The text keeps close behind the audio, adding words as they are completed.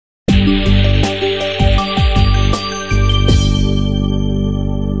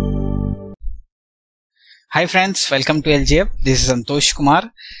Hi friends, welcome to LGF. This is Santosh Kumar.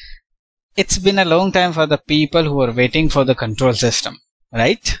 It's been a long time for the people who are waiting for the control system,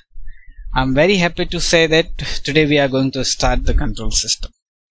 right? I'm very happy to say that today we are going to start the control system.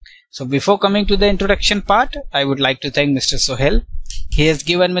 So before coming to the introduction part, I would like to thank Mr. Sohail. He has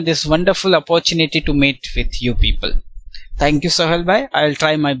given me this wonderful opportunity to meet with you people. Thank you, Sohail bhai. I'll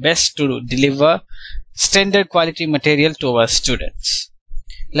try my best to deliver standard quality material to our students.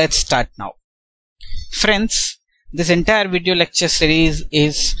 Let's start now. Friends, this entire video lecture series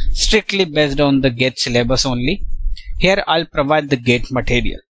is strictly based on the GATE syllabus only. Here I'll provide the GATE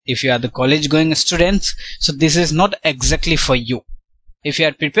material. If you are the college going students, so this is not exactly for you. If you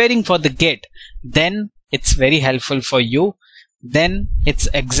are preparing for the GATE, then it's very helpful for you. Then it's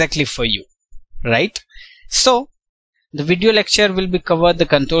exactly for you, right? So the video lecture will be cover the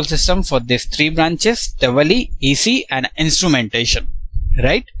control system for these three branches: EE, EC and instrumentation,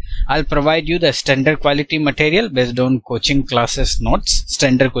 right? I'll provide you the standard quality material based on coaching classes notes,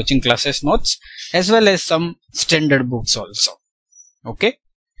 standard coaching classes notes, as well as some standard books also. Okay.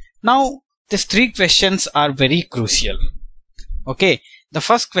 Now, these three questions are very crucial. Okay. The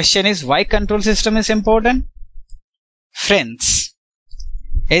first question is why control system is important? Friends,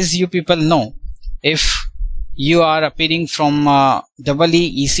 as you people know, if you are appearing from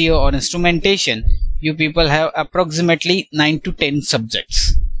EE, EC or instrumentation, you people have approximately 9 to 10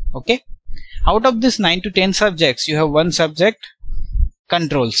 subjects. Okay, out of this 9 to 10 subjects, you have one subject,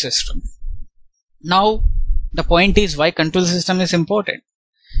 control system. Now, the point is why control system is important.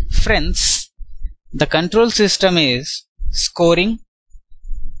 Friends, the control system is scoring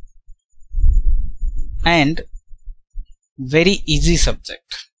and very easy subject.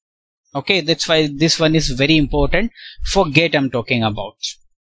 Okay, that's why this one is very important for GATE I'm talking about.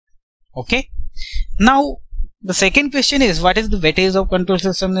 Okay, now the second question is what is the weightage of control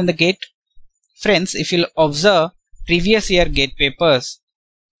system in the GATE? Friends, if you'll observe previous year GATE papers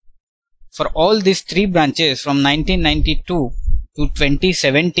for all these three branches from 1992 to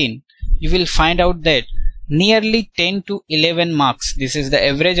 2017, you will find out that nearly 10 to 11 marks, this is the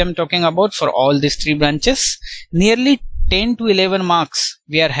average I'm talking about for all these three branches, nearly 10 to 11 marks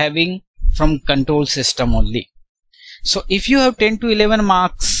we are having from control system only. So if you have 10 to 11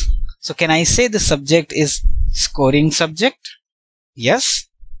 marks, so can I say the subject is scoring subject? Yes.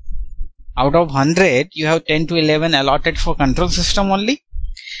 Out of 100, you have 10 to 11 allotted for control system only.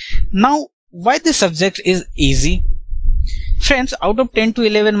 Now, why the subject is easy? Friends, out of 10 to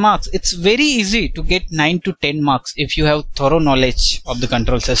 11 marks, it's very easy to get 9 to 10 marks if you have thorough knowledge of the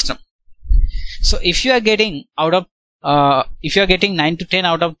control system. So if you are getting if you are getting 9 to 10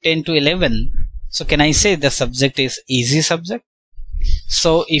 out of 10 to 11, so can I say the subject is easy subject?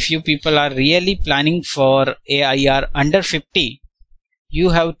 So if you people are really planning for AIR under 50, you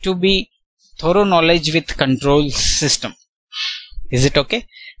have to be thorough knowledge with control system. Is it okay?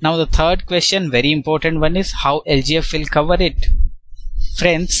 Now the third question, very important one, is how LGF will cover it.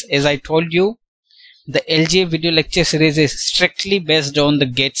 Friends, as I told you, the LGF video lecture series is strictly based on the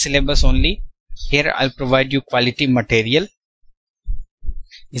GATE syllabus only. Here I'll provide you quality material.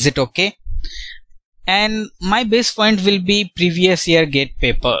 Is it okay? And my base point will be previous year GATE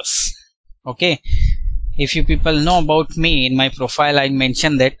papers. Okay, if you people know about me, in my profile I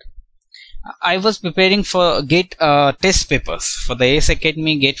mentioned that I was preparing for GATE test papers for the AS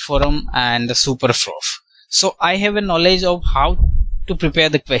Academy, GATE Forum and the SuperProf. So I have a knowledge of how to prepare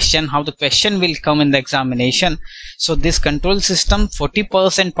the question, how the question will come in the examination. So this control system,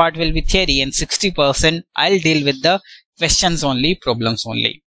 40% part will be theory and 60% I'll deal with the questions only, problems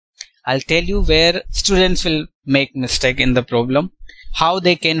only. I'll tell you where students will make mistake in the problem, how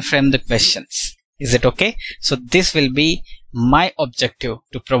they can frame the questions. Is it okay? So this will be my objective,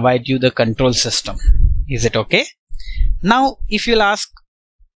 to provide you the control system. Is it okay? Now if you'll ask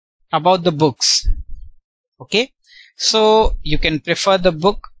about the books, okay, so you can prefer the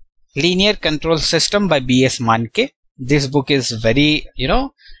book Linear Control System by B.S. Manke. This book is very,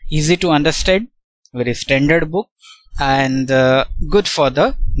 easy to understand, very standard book and good for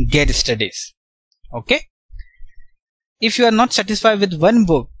the GATE studies. Okay, if you are not satisfied with one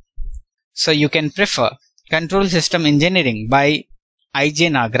book, so you can prefer Control System Engineering by I.J.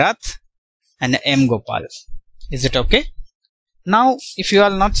 Nagrath and M. Gopal. Is it okay? Now if you are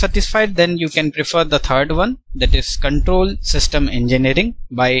not satisfied, then you can prefer the third one, that is Control System Engineering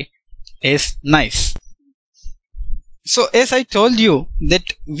by S. Nice. So as I told you that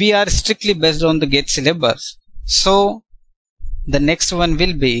we are strictly based on the GATE syllabus, so the next one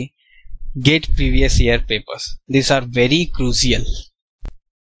will be GATE previous year papers. These are very crucial.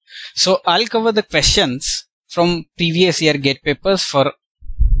 So I'll cover the questions from previous year GATE papers for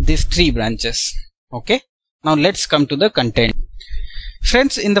these three branches. Okay, Now let's come to the content.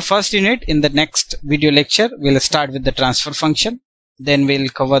 Friends, in the first unit, in the next video lecture, we'll start with the transfer function. Then we'll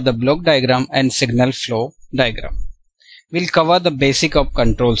cover the block diagram and signal flow diagram. We'll cover the basic of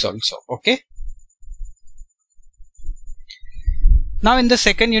controls also. Okay. Now in the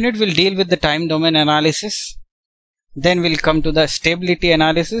second unit, we'll deal with the time domain analysis. Then we'll come to the stability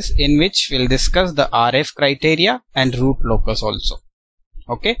analysis, in which we'll discuss the RF criteria and root locus also.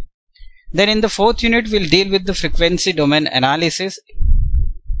 Okay. Then in the fourth unit, we'll deal with the frequency domain analysis,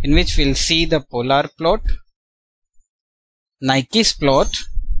 in which we'll see the polar plot, Nike's plot,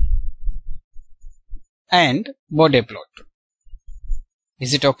 and Bode plot.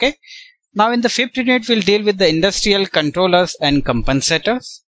 Is it okay? Now in the fifth unit, we'll deal with the industrial controllers and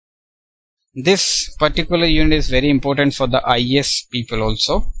compensators. This particular unit is very important for the IS people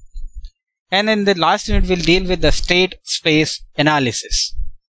also. And in the last unit, we'll deal with the state space analysis.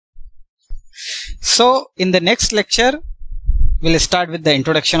 So in the next lecture, we'll start with the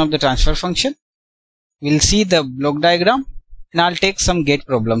introduction of the transfer function. We'll see the block diagram, and I'll take some gate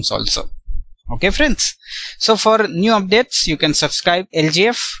problems also. Okay friends. So for new updates, you can subscribe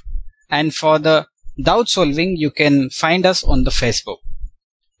LGF, and for the doubt solving, you can find us on the Facebook.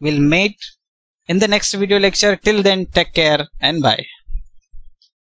 We'll meet in the next video lecture. Till then, take care and bye.